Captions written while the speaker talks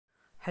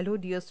Hello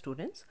dear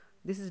students,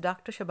 this is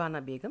Dr.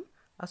 Shabana Begum,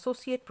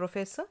 Associate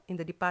Professor in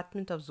the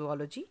Department of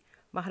Zoology,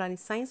 Maharani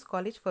Science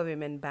College for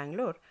Women,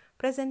 Bangalore,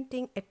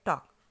 presenting a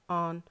talk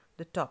on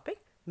the topic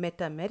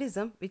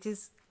Metamerism, which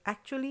is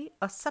actually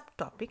a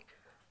subtopic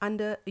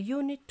under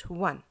Unit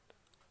 1,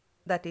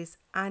 that is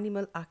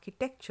Animal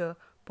Architecture,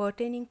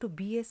 pertaining to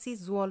BSc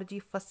Zoology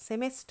first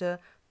semester,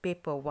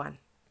 Paper 1.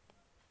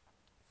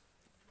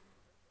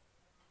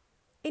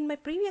 In my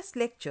previous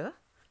lecture,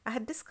 I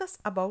had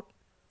discussed about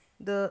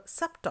the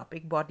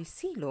subtopic body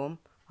coelom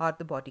or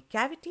the body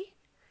cavity,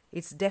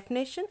 its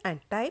definition and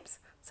types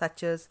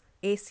such as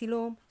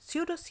acoelom,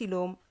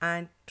 pseudocoelom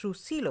and true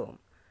coelom.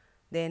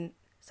 Then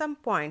some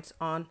points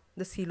on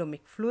the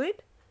coelomic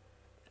fluid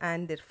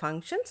and their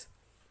functions.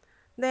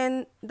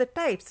 Then the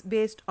types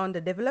based on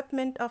the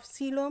development of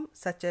coelom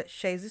such as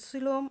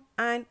schizocoelom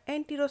and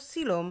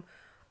enterocoelom,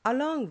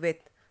 along with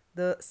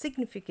the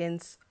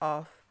significance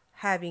of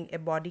having a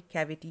body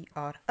cavity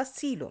or a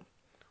coelom.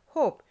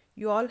 Hope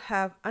you all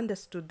have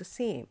understood the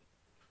same.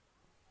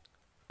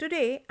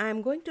 Today I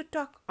am going to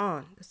talk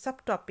on the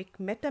subtopic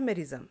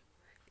metamerism,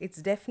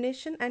 its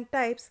definition and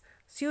types,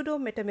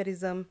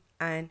 pseudometamerism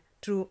and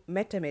true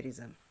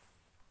metamerism.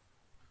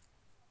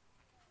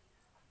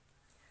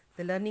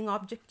 The learning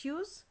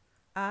objectives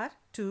are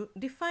to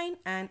define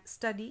and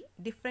study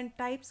different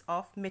types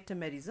of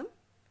metamerism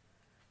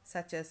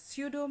such as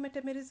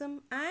pseudometamerism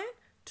and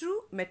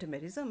true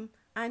metamerism,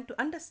 and to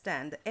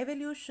understand the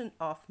evolution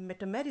of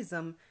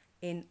metamerism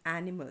in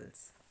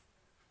animals.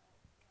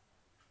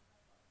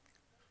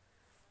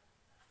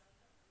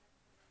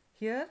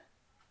 Here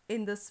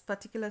in this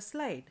particular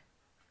slide,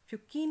 if you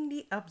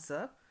keenly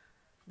observe,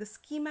 the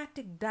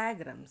schematic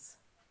diagrams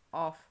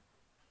of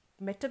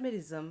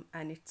metamerism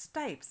and its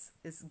types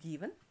is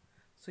given.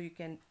 So you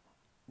can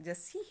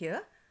just see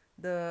here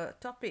the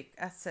topic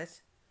as such.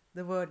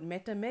 The word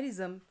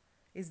metamerism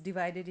is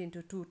divided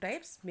into two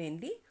types,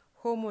 mainly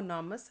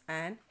homonomous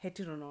and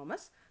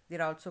heteronomous. They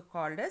are also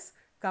called as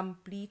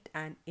complete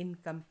and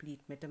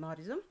incomplete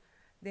metamerism.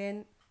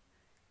 Then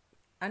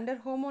under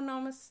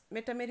homonomous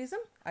metamerism,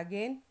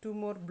 again two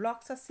more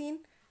blocks are seen,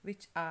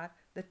 which are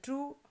the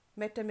true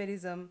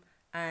metamerism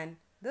and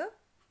the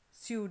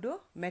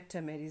pseudo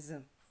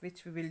metamerism,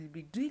 which we will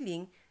be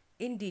drilling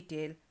in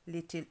detail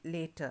little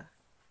later.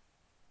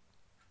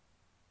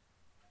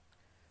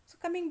 So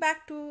coming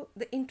back to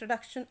the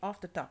introduction of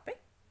the topic,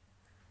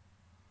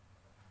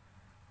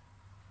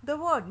 the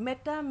word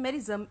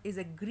metamerism is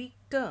a Greek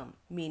term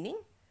meaning,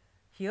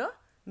 here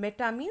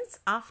meta means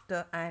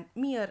after and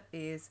mer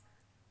is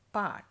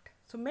part.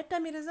 So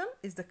metamerism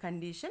is the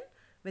condition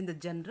when the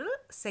general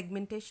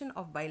segmentation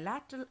of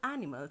bilateral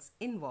animals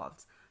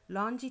involves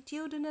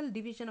longitudinal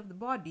division of the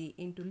body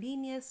into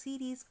linear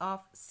series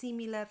of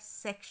similar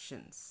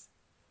sections.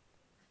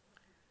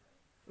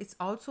 It's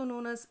also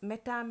known as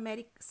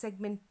metameric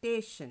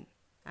segmentation,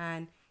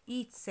 and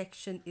each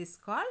section is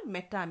called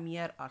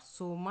metamer or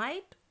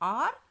somite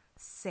or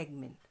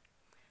segment,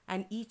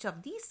 and each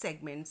of these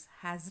segments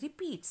has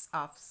repeats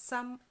of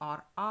some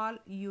or all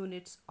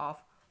units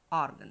of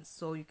organs.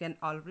 So you can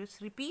always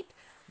repeat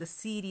the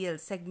serial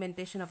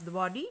segmentation of the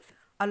body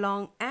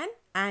along an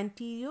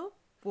anterior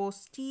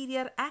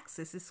posterior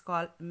axis is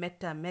called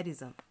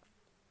metamerism.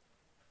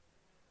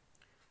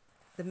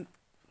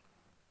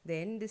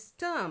 Then this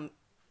term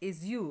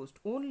is used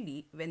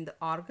only when the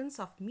organs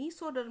of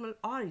mesodermal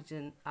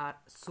origin are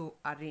so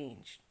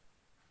arranged.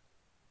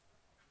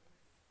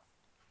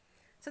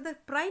 So the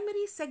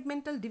primary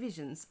segmental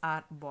divisions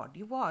are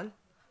body wall,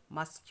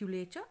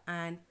 musculature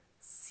and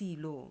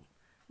coelom.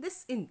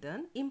 This in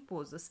turn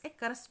imposes a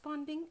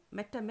corresponding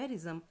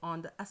metamerism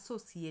on the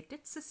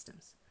associated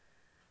systems.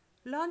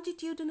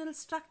 Longitudinal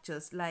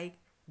structures like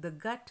the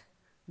gut,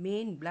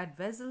 main blood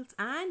vessels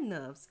and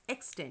nerves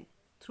extend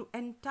through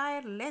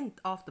entire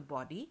length of the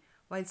body,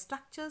 while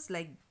structures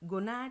like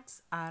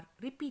gonads are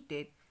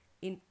repeated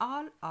in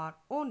all or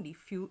only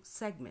few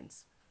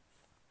segments.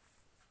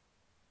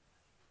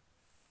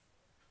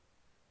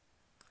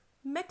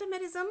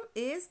 Metamerism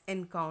is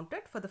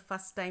encountered for the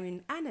first time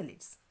in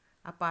annelids.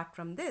 Apart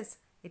from this,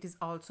 it is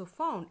also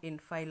found in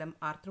phylum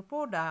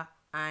Arthropoda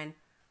and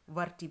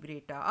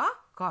vertebrata or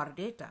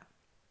chordata.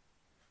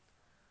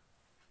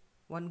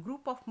 One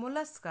group of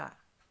mollusca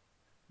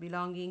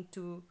belonging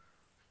to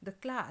the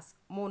class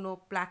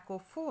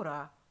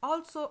Monoplacophora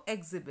also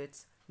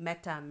exhibits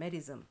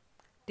metamerism.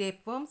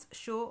 Tapeworms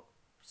show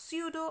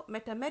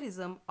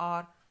pseudo-metamerism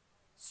or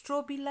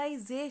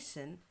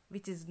strobilization,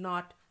 which is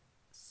not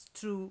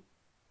true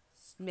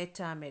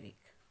metameric.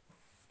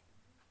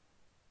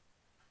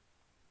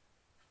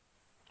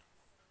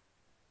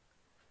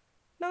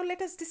 Now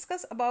let us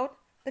discuss about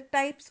the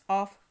types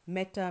of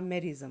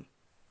metamerism.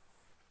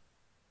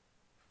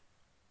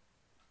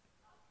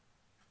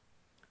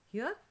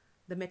 Here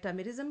the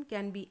metamerism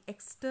can be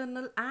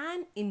external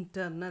and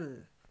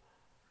internal.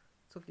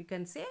 So you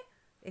can say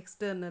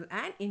external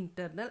and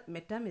internal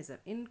metamerism.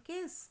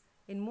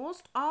 In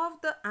most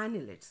of the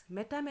annelids,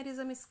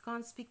 metamerism is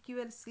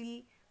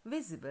conspicuously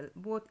visible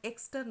both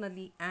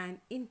externally and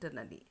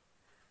internally.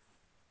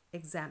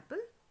 Example,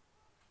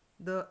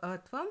 the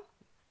earthworm,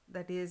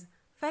 that is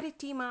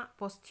Ferritima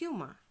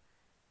posthuma,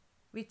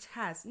 which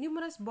has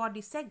numerous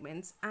body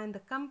segments and the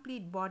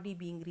complete body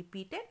being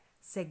repeated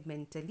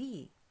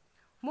segmentally.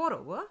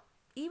 Moreover,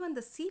 even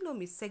the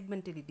coelom is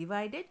segmentally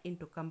divided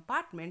into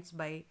compartments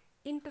by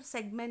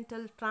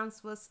intersegmental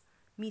transverse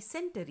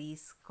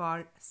mesenteries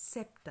called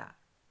septa.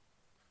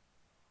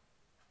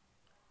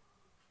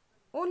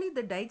 Only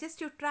the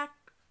digestive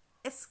tract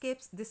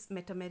escapes this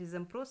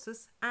metamerism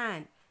process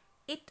and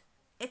it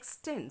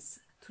extends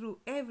through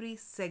every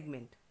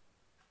segment.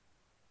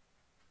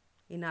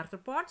 In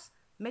arthropods,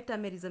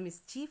 metamerism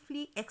is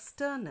chiefly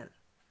external.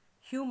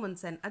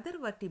 Humans and other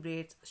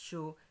vertebrates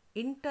show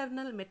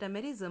internal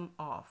metamerism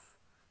of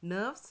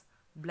nerves,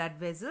 blood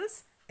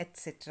vessels,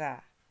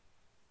 etc.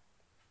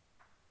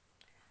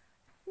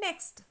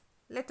 Next,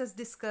 let us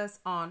discuss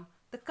on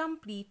the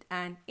complete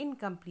and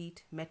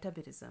incomplete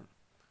metamerism.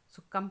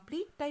 So,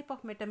 complete type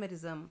of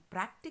metamerism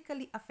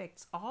practically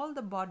affects all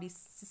the body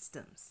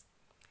systems.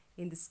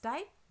 In this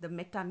type, the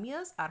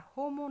metameres are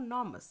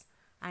homonormous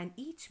and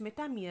each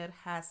metamere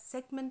has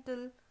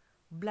segmental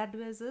blood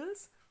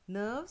vessels,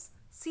 nerves,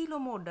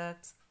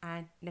 coelomoducts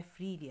and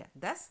nephridia.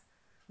 Thus,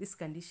 this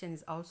condition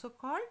is also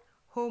called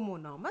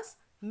homonormous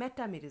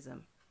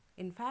metamerism.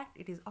 In fact,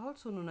 it is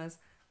also known as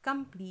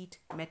complete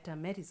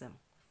metamerism.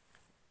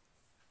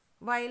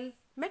 While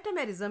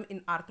metamerism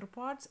in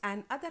arthropods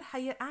and other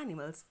higher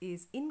animals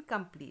is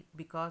incomplete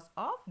because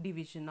of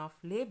division of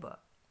labor.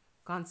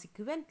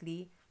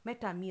 Consequently,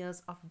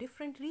 metameres of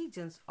different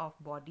regions of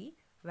body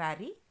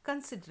vary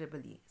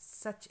considerably.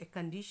 Such a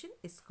condition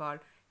is called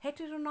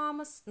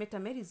heteronormous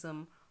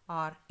metamerism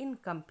or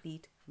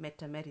incomplete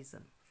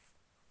metamerism.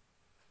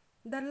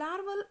 The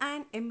larval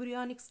and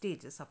embryonic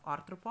stages of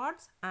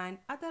arthropods and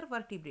other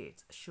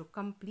vertebrates show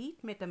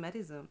complete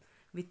metamerism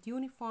with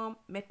uniform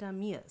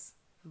metameres,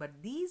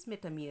 but these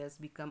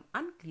metameres become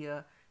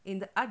unclear in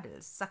the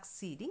adults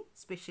succeeding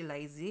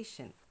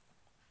specialization.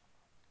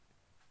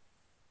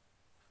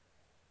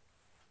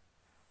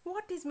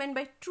 What is meant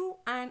by true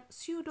and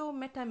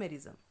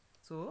pseudometamerism?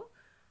 So,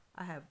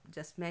 I have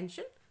just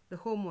mentioned the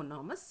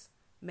homonormous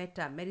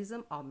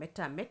metamerism or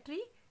metametry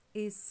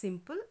is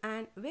simple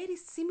and very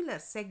similar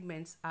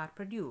segments are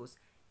produced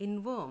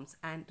in worms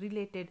and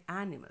related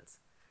animals.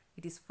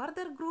 It is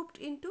further grouped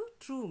into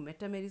true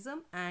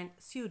metamerism and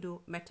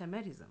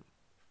pseudometamerism.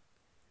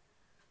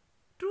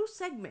 True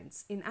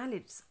segments in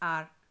annelids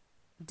are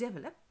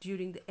developed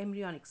during the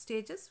embryonic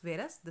stages,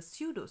 whereas the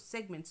pseudo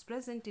segments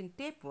present in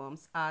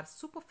tapeworms are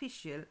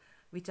superficial,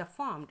 which are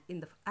formed in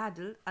the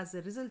adult as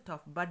a result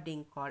of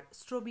budding called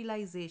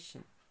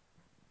strobilization.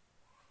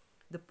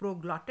 The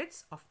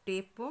proglottids of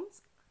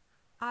tapeworms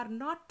are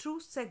not true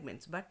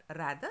segments, but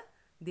rather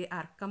they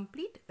are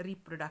complete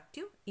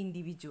reproductive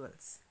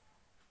individuals.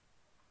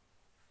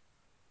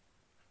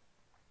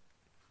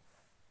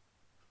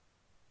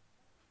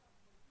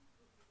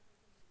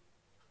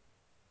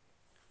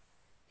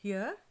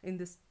 Here in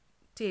this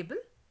table,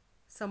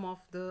 some of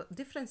the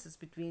differences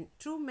between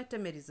true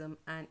metamerism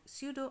and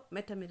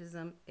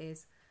pseudo-metamerism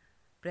is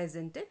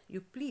presented.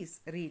 You please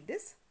read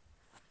this.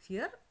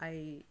 Here,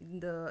 in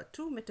the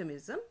true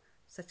metamerism,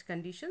 such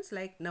conditions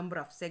like number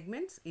of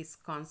segments is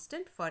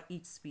constant for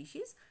each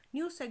species.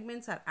 New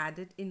segments are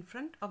added in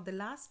front of the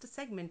last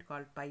segment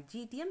called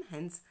pygidium.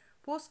 Hence,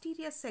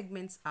 posterior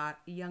segments are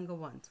younger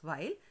ones.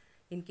 While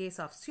in case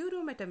of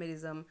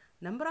pseudometamerism,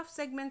 number of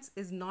segments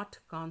is not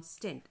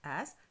constant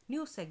as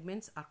new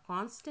segments are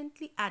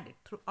constantly added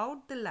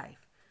throughout the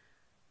life.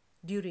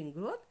 During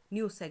growth,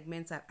 new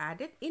segments are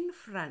added in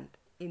front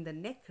in the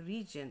neck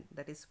region,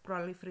 that is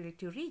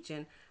proliferative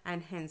region,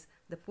 and hence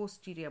the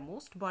posterior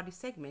most body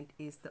segment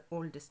is the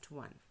oldest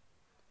one.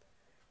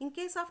 In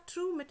case of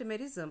true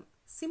metamerism,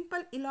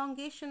 simple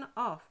elongation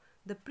of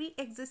the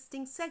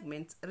pre-existing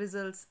segments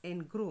results in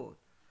growth,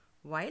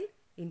 while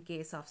in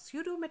case of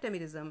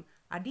pseudometamerism,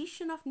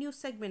 addition of new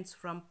segments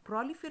from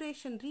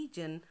proliferation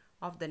region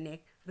of the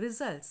neck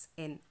results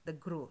in the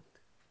growth.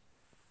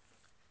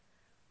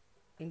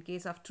 In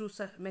case of true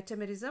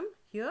metamerism,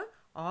 here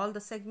all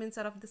the segments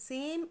are of the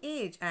same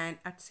age and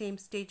at same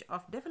stage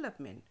of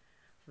development,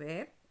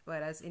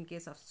 whereas in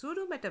case of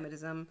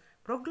pseudometamerism,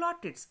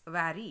 proglottids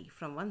vary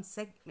from one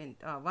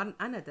segment or one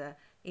another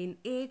in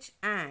age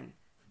and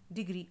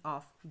degree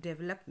of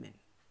development.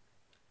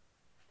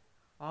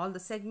 All the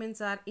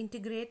segments are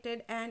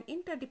integrated and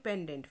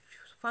interdependent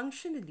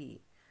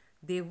functionally.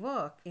 They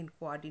work in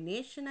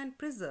coordination and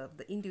preserve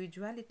the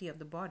individuality of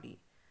the body.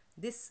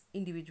 This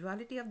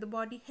individuality of the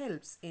body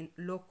helps in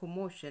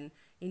locomotion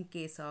in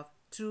case of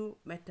true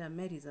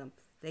metamerism.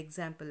 The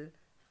example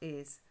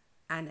is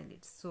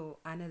annelids. So,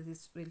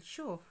 annelids will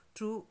show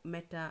true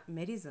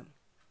metamerism.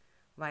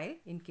 While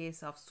in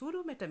case of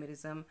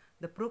pseudometamerism,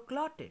 the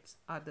proglottids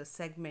or the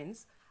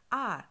segments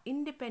are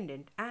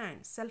independent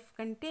and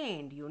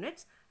self-contained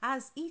units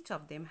as each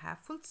of them have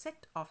full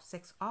set of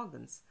sex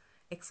organs,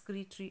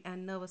 excretory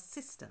and nervous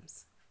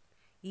systems.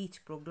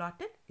 Each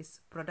proglottid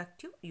is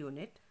productive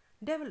unit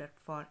developed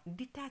for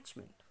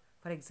detachment.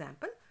 For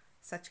example,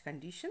 such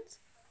conditions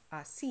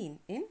are seen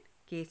in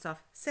case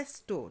of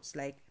cestodes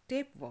like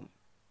tapeworm.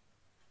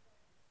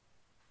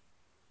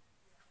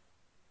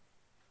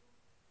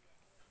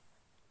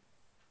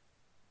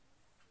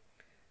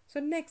 So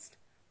next,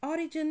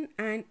 origin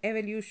and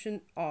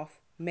evolution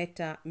of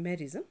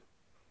metamerism.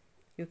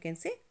 You can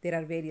say there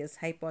are various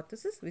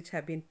hypotheses which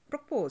have been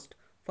proposed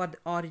for the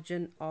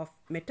origin of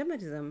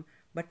metamerism,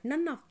 but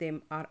none of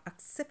them are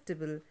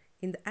acceptable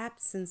in the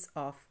absence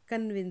of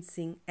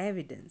convincing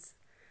evidence.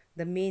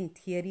 The main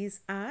theories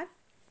are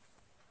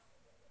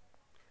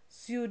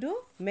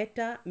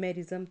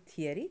Pseudometamerism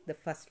theory, the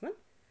first one.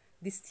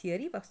 This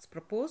theory was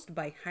proposed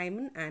by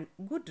Hyman and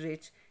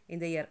Goodrich in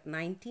the year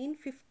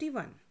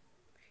 1951.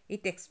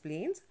 It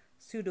explains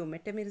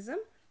pseudometamerism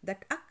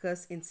that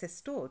occurs in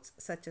cestodes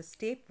such as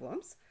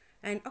tapeworms,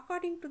 and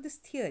according to this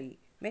theory,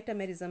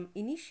 metamerism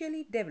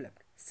initially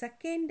developed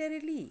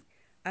secondarily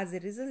as a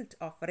result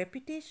of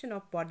repetition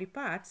of body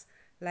parts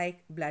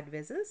like blood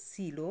vessels,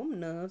 coelom,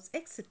 nerves,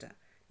 etc.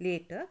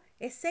 Later,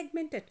 a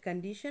segmented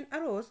condition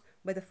arose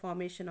by the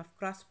formation of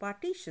cross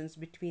partitions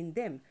between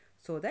them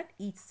so that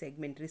each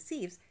segment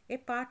receives a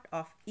part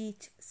of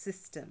each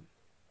system.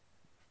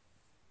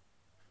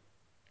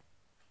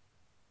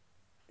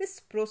 This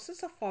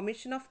process of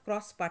formation of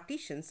cross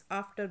partitions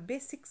after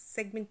basic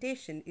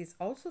segmentation is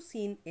also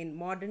seen in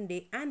modern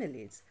day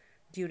annelids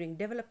during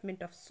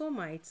development of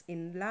somites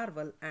in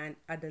larval and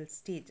adult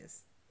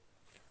stages.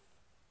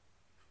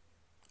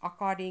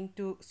 According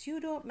to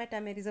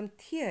pseudometamerism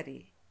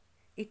theory,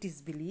 it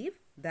is believed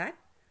that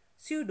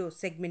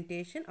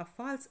pseudo-segmentation or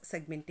false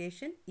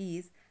segmentation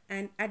is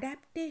an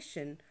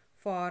adaptation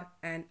for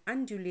an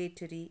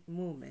undulatory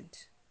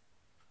movement.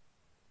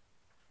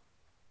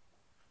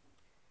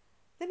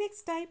 The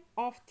next type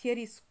of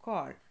theory is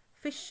called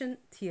fission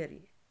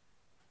theory,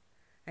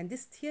 and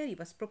this theory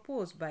was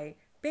proposed by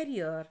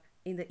Perrier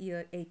in the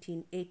year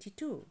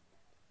 1882.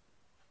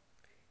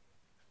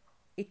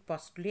 It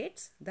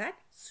postulates that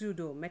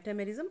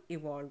pseudometamerism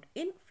evolved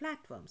in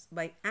flatworms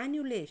by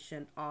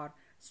annulation or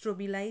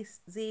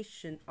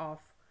strobilization of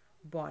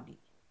body.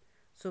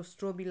 So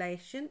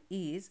strobilization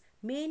is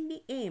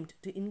mainly aimed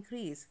to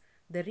increase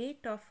the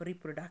rate of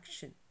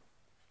reproduction.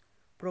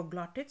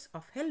 Proglottids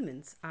of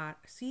helminths are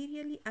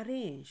serially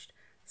arranged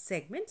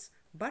segments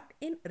but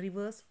in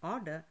reverse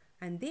order,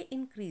 and they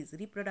increase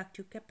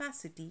reproductive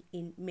capacity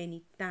in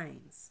many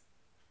times.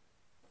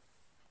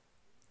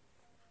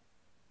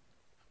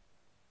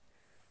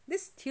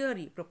 This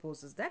theory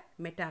proposes that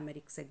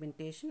metameric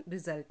segmentation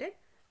resulted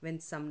when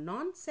some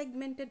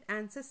non-segmented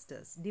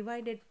ancestors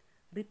divided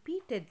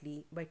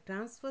repeatedly by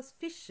transverse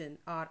fission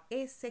or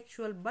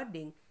asexual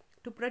budding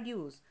to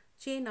produce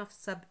chain of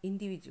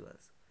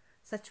sub-individuals.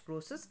 Such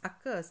process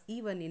occurs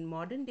even in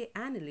modern-day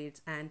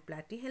annelids and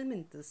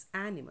platyhelminthes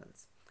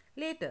animals.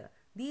 Later,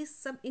 these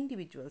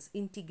sub-individuals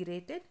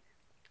integrated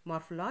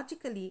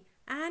morphologically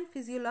and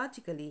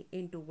physiologically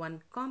into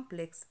one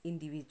complex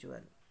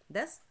individual.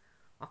 Thus,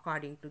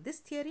 according to this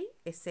theory,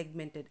 a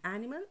segmented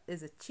animal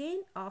is a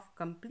chain of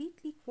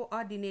completely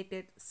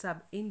coordinated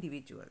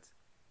sub-individuals.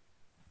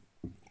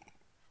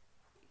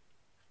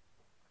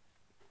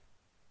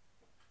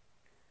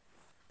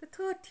 The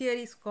third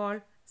theory is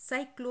called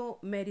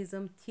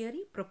cyclomerism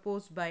theory,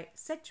 proposed by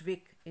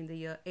Sedgwick in the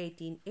year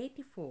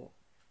 1884.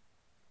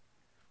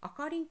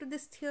 According to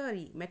this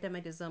theory,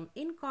 metamerism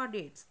in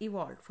chordates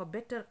evolved for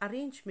better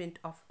arrangement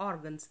of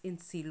organs in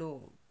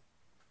coelom.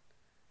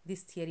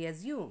 This theory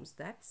assumes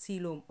that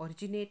coelom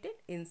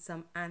originated in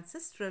some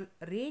ancestral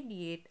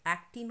radiate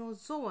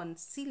actinozoan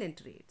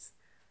coelentrates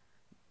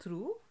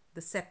through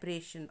the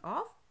separation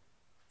of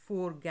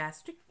 4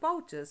 gastric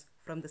pouches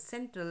from the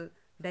central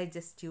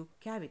digestive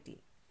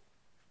cavity.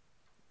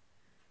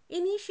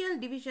 Initial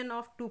division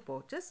of 2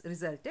 pouches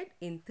resulted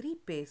in 3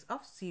 pairs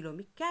of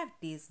coelomic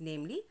cavities,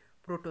 namely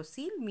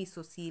protocoel,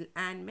 mesocoel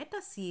and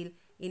metacoel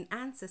in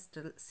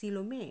ancestral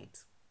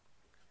coelomates.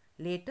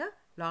 Later,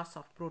 loss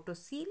of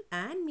protocoel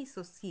and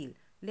mesocoel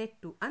led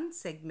to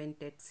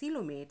unsegmented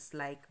coelomates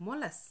like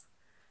mollusks.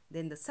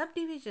 Then the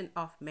subdivision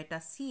of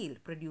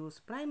metacoel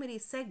produced primary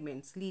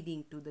segments,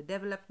 leading to the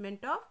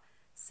development of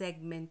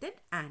segmented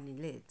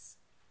annelids.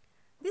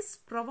 This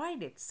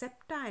provided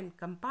septine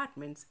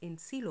compartments in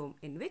coelom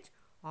in which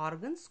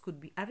organs could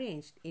be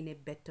arranged in a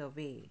better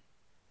way.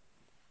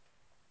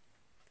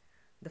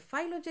 The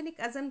phylogenic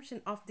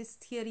assumption of this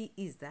theory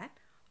is that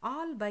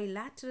all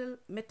bilateral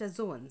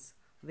metazoans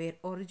were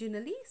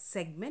originally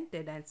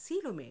segmented and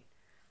coelomate,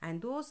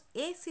 and those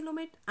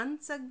acoelomate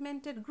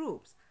unsegmented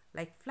groups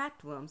like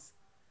flatworms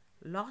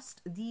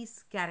lost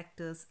these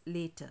characters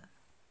later.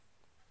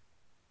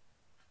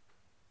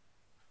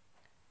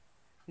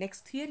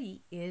 Next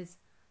theory is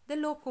the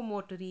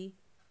locomotory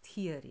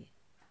theory.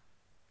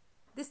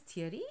 This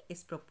theory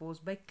is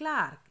proposed by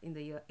Clark in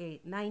the year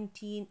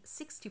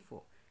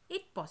 1964.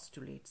 It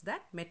postulates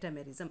that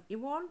metamerism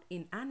evolved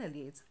in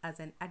annelids as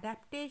an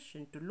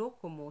adaptation to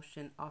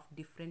locomotion of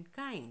different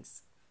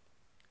kinds.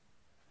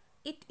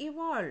 It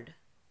evolved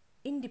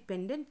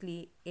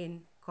independently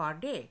in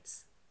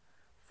chordates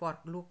for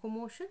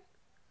locomotion,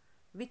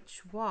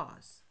 which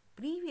was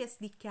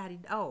previously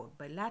carried out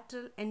by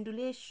lateral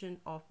undulation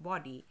of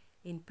body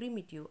in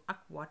primitive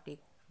aquatic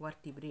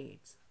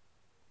vertebrates.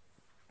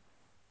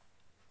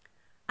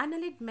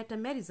 Annelid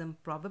metamerism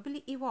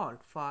probably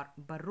evolved for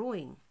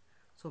burrowing.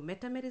 So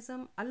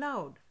metamerism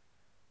allowed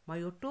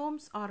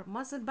myotomes or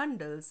muscle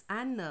bundles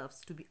and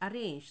nerves to be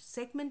arranged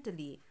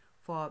segmentally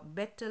for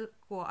better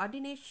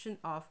coordination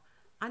of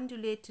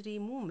undulatory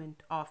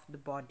movement of the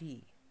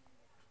body.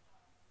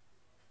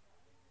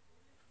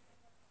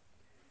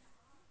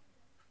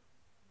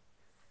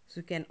 So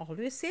you can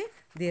always say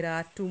there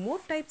are two more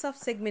types of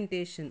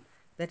segmentation,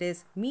 that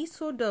is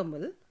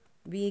mesodermal,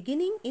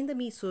 beginning in the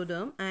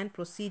mesoderm and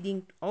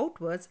proceeding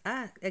outwards,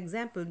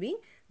 example being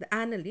the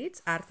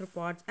annelids,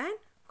 arthropods and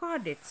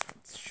chordates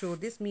show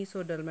this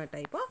mesodermal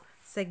type of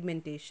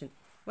segmentation,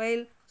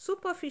 while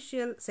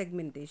superficial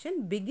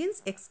segmentation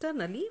begins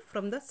externally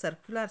from the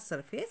circular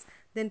surface,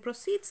 then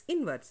proceeds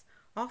inwards,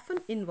 often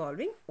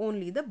involving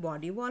only the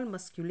body wall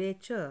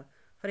musculature.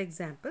 For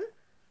example,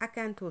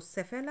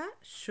 acanthocephala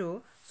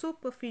show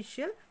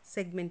superficial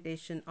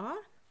segmentation or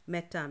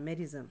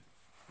metamerism.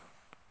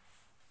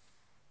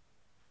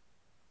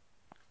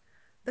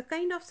 The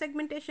kind of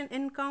segmentation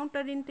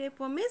encountered in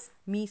tapeworm is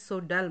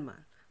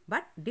mesodermal,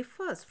 but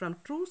differs from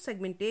true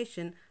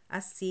segmentation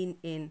as seen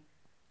in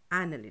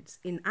annelids.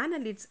 In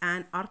annelids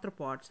and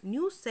arthropods,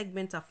 new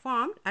segments are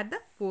formed at the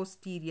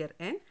posterior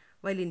end,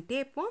 while in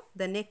tapeworm,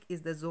 the neck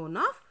is the zone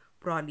of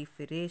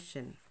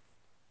proliferation.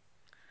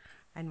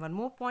 And one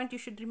more point you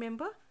should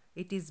remember,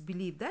 it is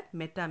believed that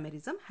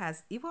metamerism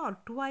has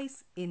evolved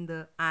twice in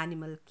the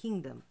animal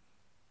kingdom.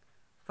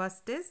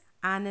 First is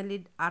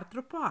annelid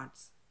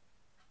arthropods.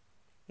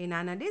 In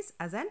annelids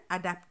as an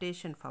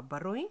adaptation for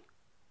burrowing.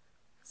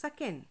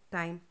 Second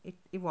time it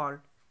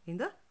evolved in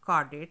the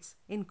chordates,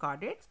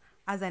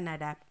 as an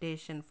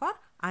adaptation for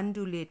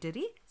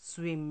undulatory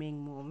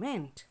swimming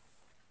movement.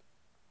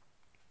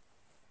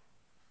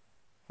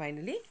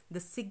 Finally, the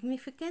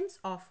significance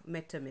of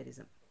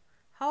metamerism.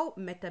 How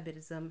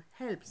metamerism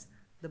helps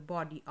the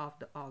body of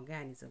the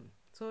organism.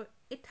 So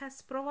it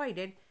has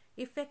provided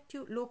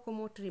effective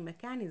locomotory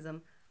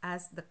mechanism,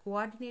 as the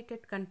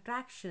coordinated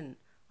contraction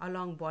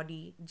along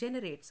body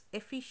generates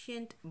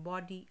efficient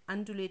body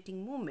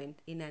undulating movement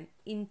in an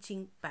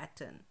inching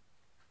pattern.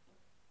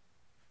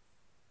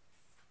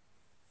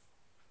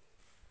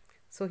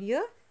 So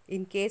here,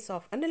 in case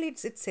of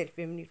annelids itself,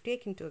 when you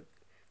take into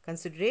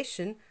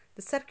consideration,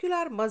 the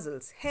circular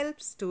muscles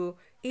helps to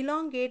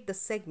elongate the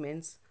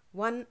segments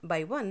one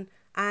by one,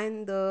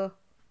 and the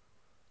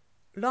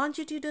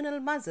longitudinal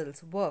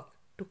muscles work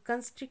to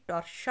constrict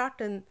or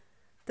shorten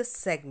the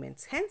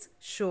segments, hence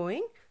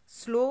showing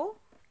slow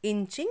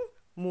inching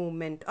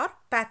movement or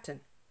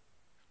pattern.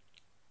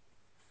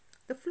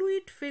 The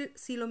fluid-filled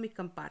coelomic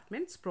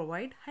compartments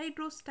provide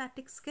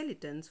hydrostatic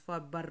skeletons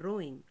for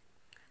burrowing.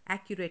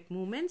 Accurate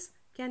movements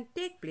can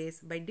take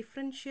place by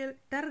differential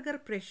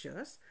turgor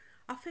pressures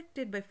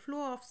affected by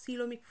flow of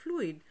coelomic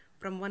fluid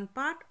from one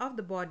part of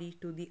the body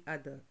to the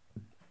other.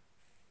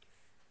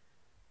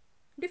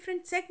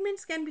 Different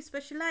segments can be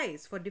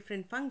specialized for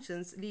different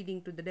functions,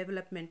 leading to the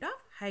development of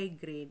high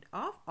grade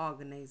of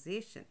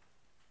organization.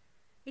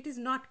 It is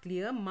not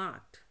clear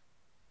marked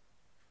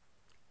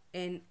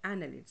in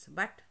annelids,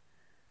 but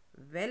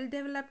well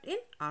developed in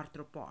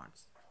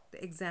arthropods.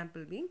 The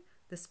example being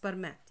the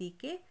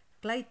spermathecae,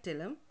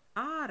 clitellum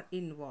are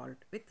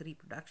involved with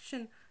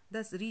reproduction,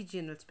 thus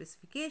regional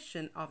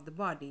specification of the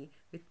body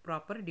with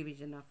proper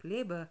division of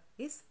labor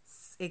is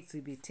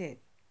exhibited.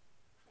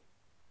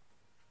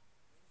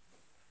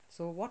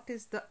 So what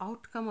is the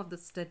outcome of the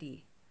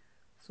study?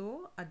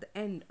 So at the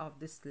end of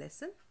this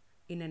lesson,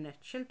 in a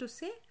nutshell to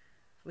say,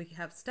 we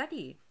have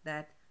studied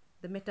that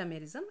the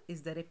metamerism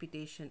is the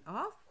repetition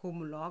of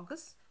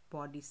homologous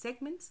body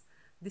segments.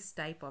 This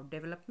type of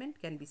development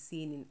can be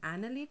seen in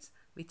annelids,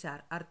 which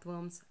are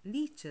earthworms,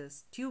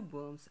 leeches, tube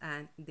worms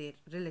and their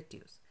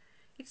relatives.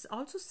 It's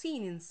also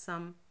seen in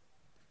some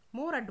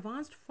more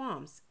advanced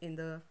forms in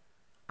the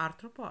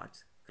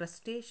arthropods,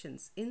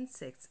 crustaceans,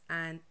 insects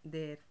and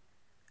their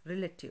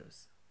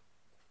relatives.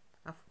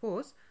 Of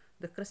course,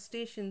 the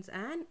crustaceans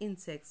and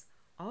insects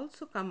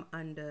also come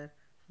under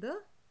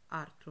the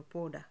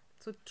arthropoda.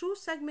 So true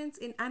segments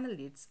in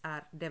annelids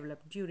are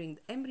developed during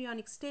the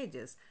embryonic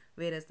stages,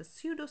 whereas the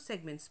pseudo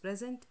segments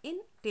present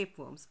in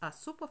tapeworms are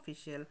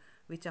superficial,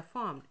 which are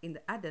formed in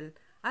the adult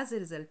as a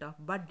result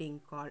of budding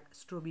called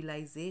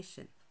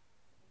strobilization.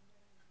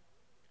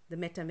 The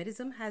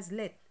metamerism has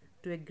led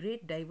to a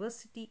great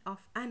diversity of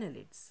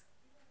annelids,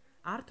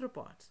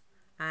 arthropods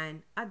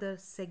and other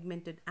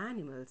segmented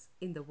animals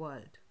in the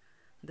world.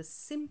 The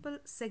simple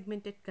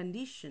segmented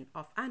condition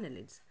of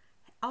annelids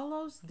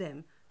allows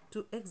them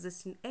to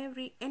exist in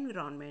every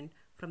environment,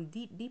 from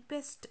the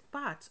deepest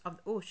parts of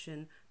the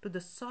ocean to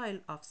the soil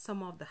of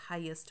some of the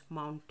highest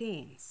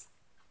mountains.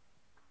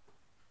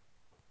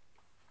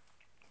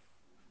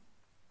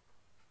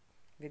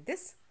 With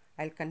this,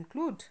 I'll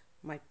conclude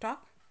my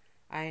talk,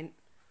 and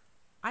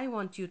I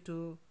want you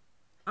to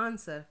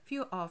answer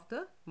few of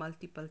the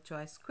multiple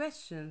choice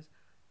questions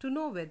to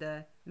know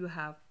whether you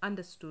have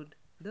understood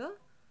the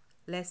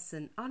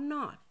lesson or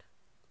not.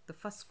 The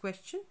first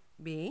question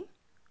being,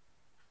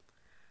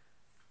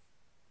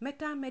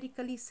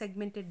 metamerically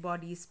segmented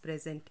bodies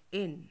present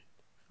in.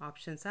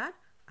 Options are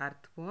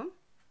earthworm,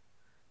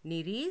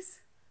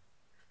 nereis,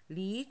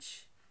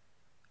 leech,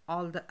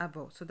 all the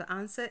above. So the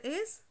answer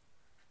is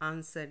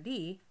answer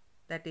D,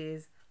 that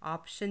is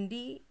option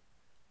D,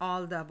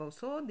 all the above.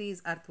 So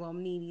these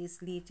earthworm,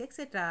 nereis, leech,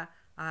 etc.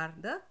 are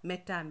the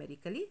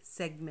metamerically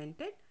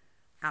segmented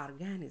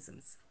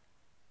organisms.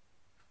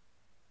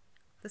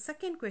 The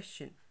second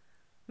question,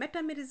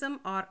 metamerism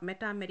or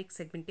metameric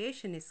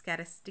segmentation is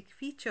characteristic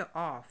feature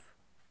of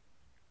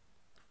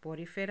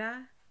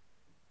porifera,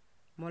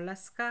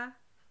 mollusca,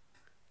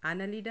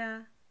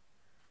 annelida,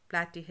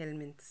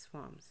 platyhelminthes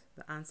forms.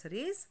 The answer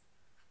is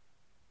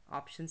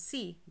option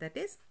C, that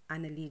is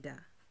annelida.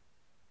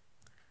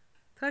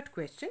 Third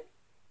question,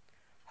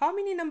 how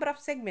many number of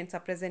segments are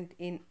present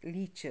in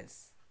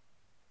leeches?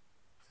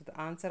 So the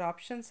answer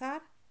options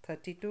are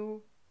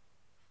 32,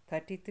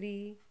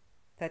 33,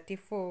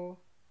 34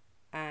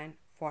 and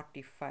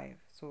 45.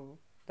 So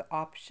the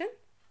option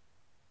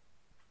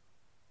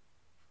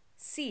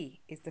C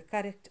is the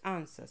correct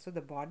answer. So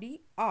the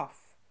body of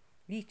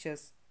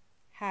leeches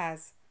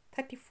has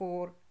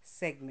 34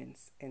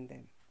 segments in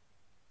them.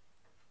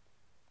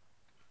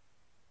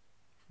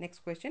 Next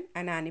question,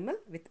 an animal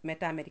with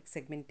metameric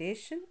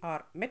segmentation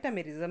or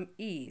metamerism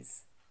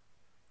is.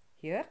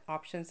 Here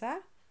options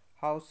are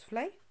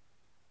housefly,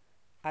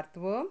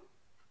 earthworm,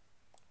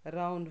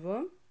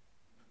 roundworm,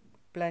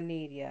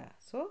 planaria.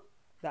 So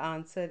the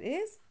answer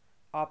is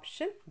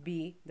option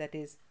B, that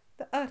is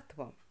the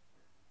earthworm.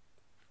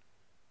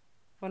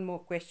 One more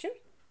question,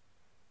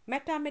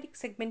 metameric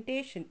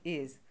segmentation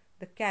is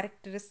the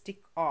characteristic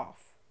of.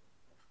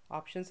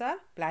 Options are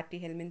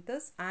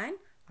platyhelminthes and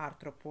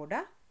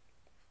arthropoda,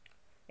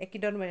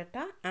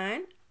 echinodermata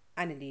and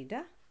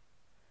annelida,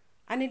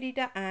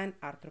 annelida and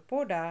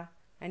arthropoda,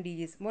 and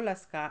D is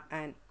mollusca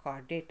and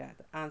chordata.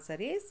 The answer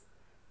is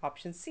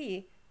option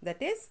C,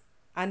 that is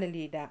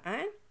annelida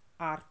and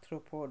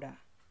arthropoda.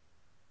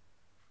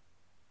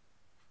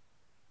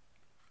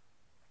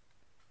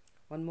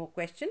 One more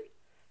question,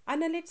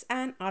 annelids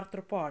and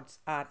arthropods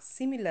are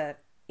similar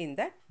in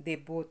that they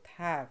both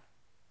have.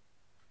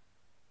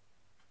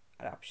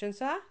 Our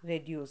options are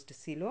reduced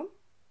coelom,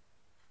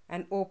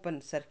 an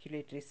open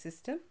circulatory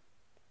system,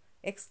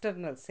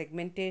 external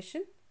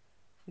segmentation,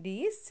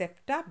 D is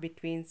septa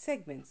between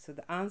segments. So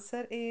the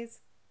answer is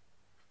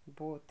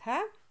both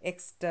have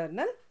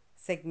external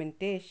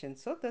segmentation.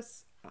 So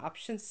this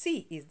option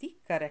C is the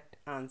correct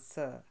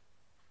answer.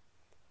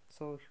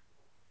 So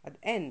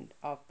at the end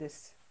of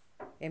this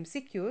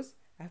MCQs,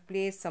 I have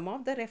placed some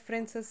of the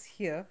references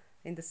here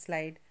in the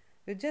slide.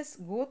 You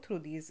just go through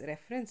these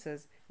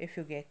references if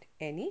you get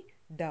any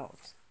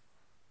doubts.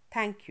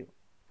 Thank you.